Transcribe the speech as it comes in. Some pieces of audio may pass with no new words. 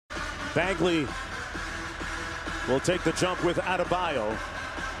Bagley will take the jump with Adebayo.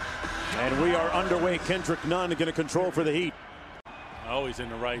 And we are underway. Kendrick Nunn going to control for the Heat. Always in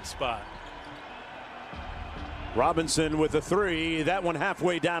the right spot. Robinson with a three. That one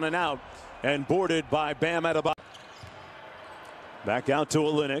halfway down and out. And boarded by Bam Adebayo. Back out to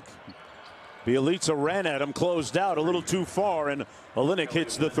Olynyk. Bielitsa ran at him, closed out a little too far, and Olynyk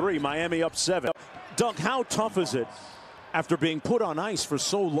hits the three. Miami up 7. Doug, how tough is it after being put on ice for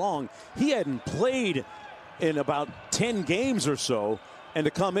so long? He hadn't played in about 10 games or so, and to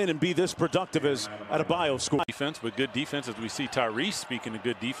come in and be this productive as Adebayo scored. Defense, but good defense as we see Tyrese, speaking of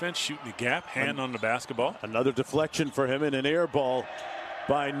good defense, shooting the gap, hand on the basketball. Another deflection for him and an air ball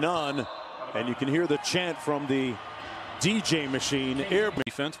by Nunn, and you can hear the chant from the DJ machine. Air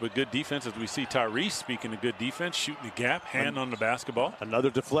defense, but good defense as we see Tyrese, speaking of good defense, shooting the gap, hand on the basketball. Another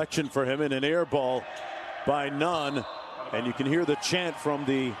deflection for him and an air ball by Nunn, and you can hear the chant from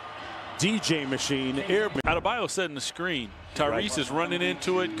the DJ machine. Adebayo setting the screen. Tyrese is running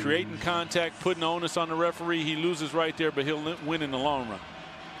into it, creating contact, putting onus on the referee. He loses right there, but he'll win in the long run.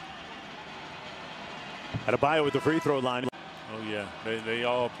 Adebayo with the free throw line. Oh yeah, they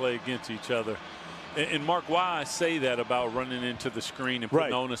all play against each other. And Mark, why I say that about running into the screen and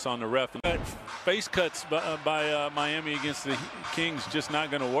putting onus on the ref. Face cuts by Miami against the Kings just not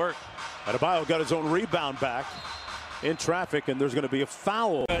going to work. Adebayo got his own rebound back in traffic, and there's going to be a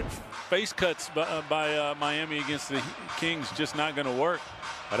foul. Face cuts by Miami against the Kings just not going to work.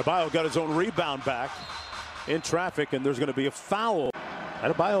 Adebayo got his own rebound back in traffic, and there's going to be a foul.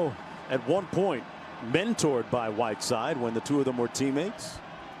 Adebayo at one point mentored by Whiteside when the two of them were teammates.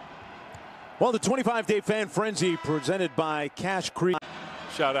 Well, the 25-day fan frenzy presented by Cash Creek.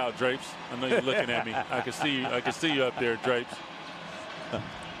 Shout out, Drapes. I know you're looking at me. I can see you. I can see you up there, Drapes.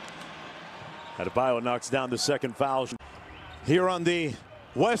 Adebayo knocks down the second foul. Here on the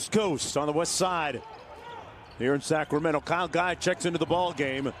West Coast, on the west side, here in Sacramento, Kyle Guy checks into the ball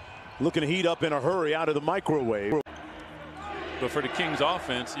game, looking to heat up in a hurry out of the microwave. But for the Kings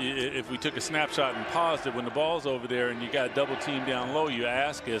offense, if we took a snapshot and paused it when the ball's over there and you got double team down low, you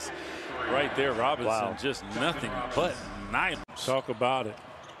ask us right there, Robinson, just nothing but nice. Talk about it.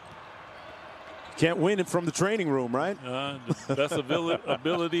 Can't win it from the training room, right? The best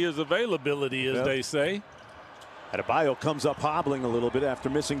ability is availability, as they say. Adebayo comes up hobbling a little bit after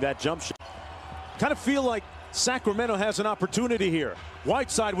missing that jump shot. Kind of feel like Sacramento has an opportunity here.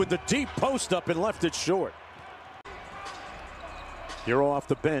 Whiteside with the deep post up and left it short. Hero off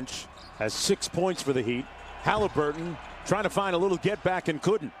the bench has 6 points for the Heat. Halliburton trying to find a little get back and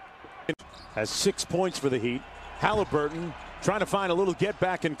couldn't. Has 6 points for the Heat. Halliburton trying to find a little get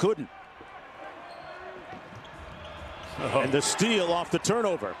back and couldn't. And the steal off the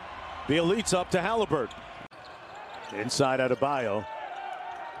turnover. Bielitsa up to Halliburton. Inside Adebayo.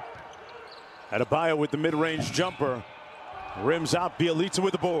 Adebayo with the mid-range jumper. Rims out. Bielitsa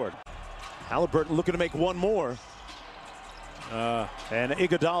with the board. Halliburton looking to make one more. And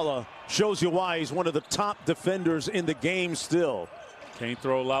Iguodala shows you why he's one of the top defenders in the game still. Can't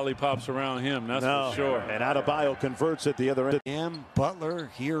throw lollipops around him, that's for sure. And Adebayo converts at the other end. Bam, Butler,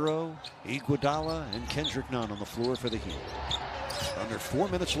 Hero, Iguodala, and Kendrick Nunn on the floor for the Heat. Under 4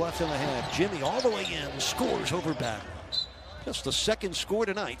 minutes left in the half. Jimmy all the way in, scores over Bagley. Just the second score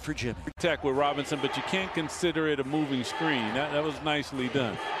tonight for Jimmy. Attack with Robinson, but you can't consider it a moving screen. That was nicely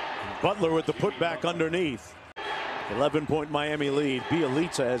done. Butler with the putback underneath. 11-point Miami lead.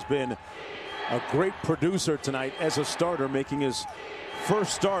 Bielitsa has been a great producer tonight as a starter, making his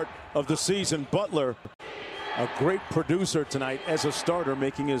first start of the season. Butler, a great producer tonight as a starter,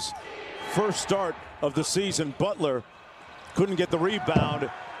 making his first start of the season. Butler couldn't get the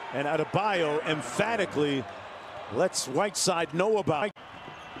rebound, and Adebayo emphatically lets Whiteside know about it.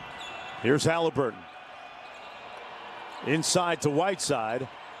 Here's Halliburton. Inside to Whiteside.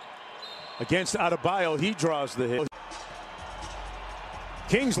 Against Adebayo, he draws the hit.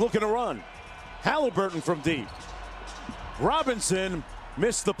 Kings looking to run. Halliburton from deep. Robinson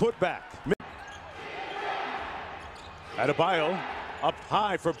missed the putback. Adebayo up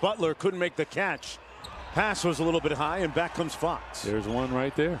high for Butler, couldn't make the catch. Pass was a little bit high, and back comes Fox. There's one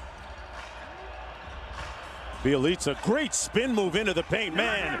right there. Bielitsa, great spin move into the paint.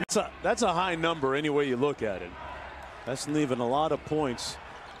 Man, that's a high number any way you look at it. That's leaving a lot of points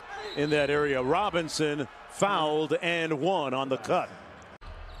in that area. Robinson fouled and one on the cut.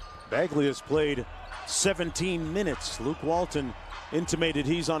 Bagley has played 17 minutes. Luke Walton intimated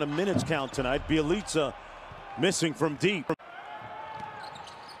he's on a minutes count tonight. Bielitsa missing from deep.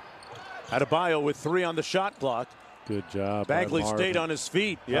 Adebayo with 3 on the shot clock. Good job. Bagley stayed on his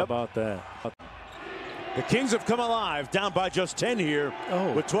feet. How about that? The Kings have come alive, down by just 10 here.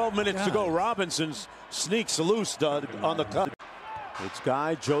 With 12 minutes to go. Robinson sneaks loose on the cut. It's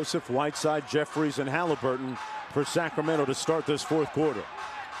Guy, Joseph, Whiteside, Jeffries, and Halliburton for Sacramento to start this fourth quarter.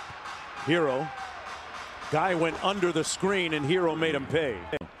 Hero. Guy went under the screen, and Hero made him pay.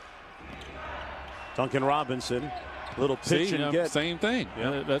 Duncan Robinson, little pitch and get. Same thing.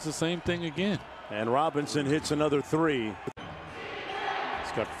 Yeah. That's the same thing again. And Robinson hits another three.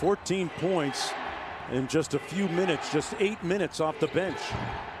 He's got 14 points in just a few minutes, just 8 minutes off the bench.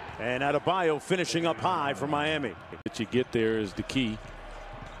 And Adebayo finishing up high for Miami. That you get there is the key.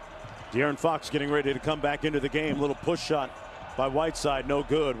 De'Aaron Fox getting ready to come back into the game. Little push shot by Whiteside, no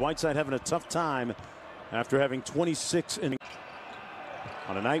good. Whiteside having a tough time after having 26 innings.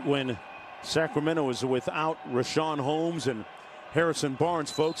 On a night when Sacramento is without Rashawn Holmes and Harrison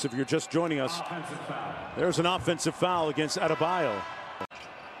Barnes, folks, if you're just joining us, there's an offensive foul against Adebayo.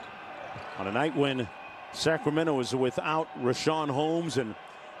 On a night when Sacramento is without Rashawn Holmes and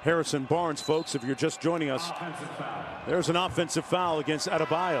Harrison Barnes, folks, if you're just joining us, there's an offensive foul against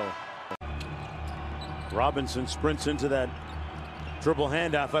Adebayo. Robinson sprints into that dribble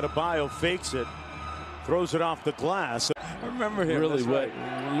handoff. Adebayo fakes it, throws it off the glass. I remember him. Really wet,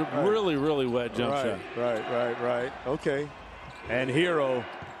 really wet jump shot. Right. Okay. And Hero,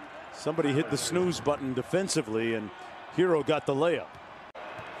 somebody hit the snooze button defensively, and Hero got the layup.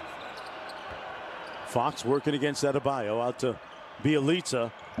 Fox working against Adebayo, out to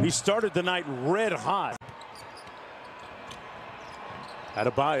Bielitsa. He started the night red hot.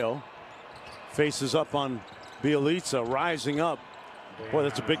 Adebayo faces up on Bielitsa, rising up. Boy,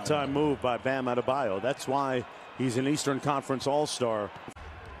 that's a big time move by Bam Adebayo. That's why he's an Eastern Conference All-Star.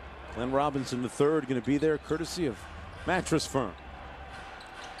 Glenn Robinson III going to be there courtesy of Mattress Firm.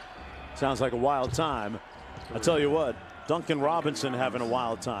 Sounds like a wild time. I tell you what, Duncan Robinson having a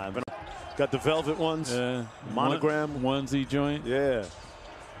wild time. Got the velvet ones, monogram onesie joint. Yeah,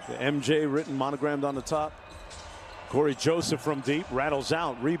 the MJ written monogrammed on the top. Corey Joseph from deep rattles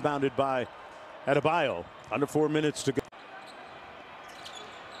out, rebounded by Adebayo. Under 4 minutes to go.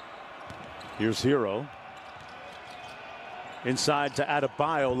 Here's Hero. Inside to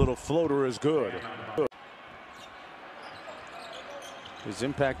Adebayo, little floater is good. His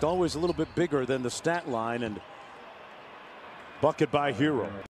impact always a little bit bigger than the stat line, and bucket by Hero.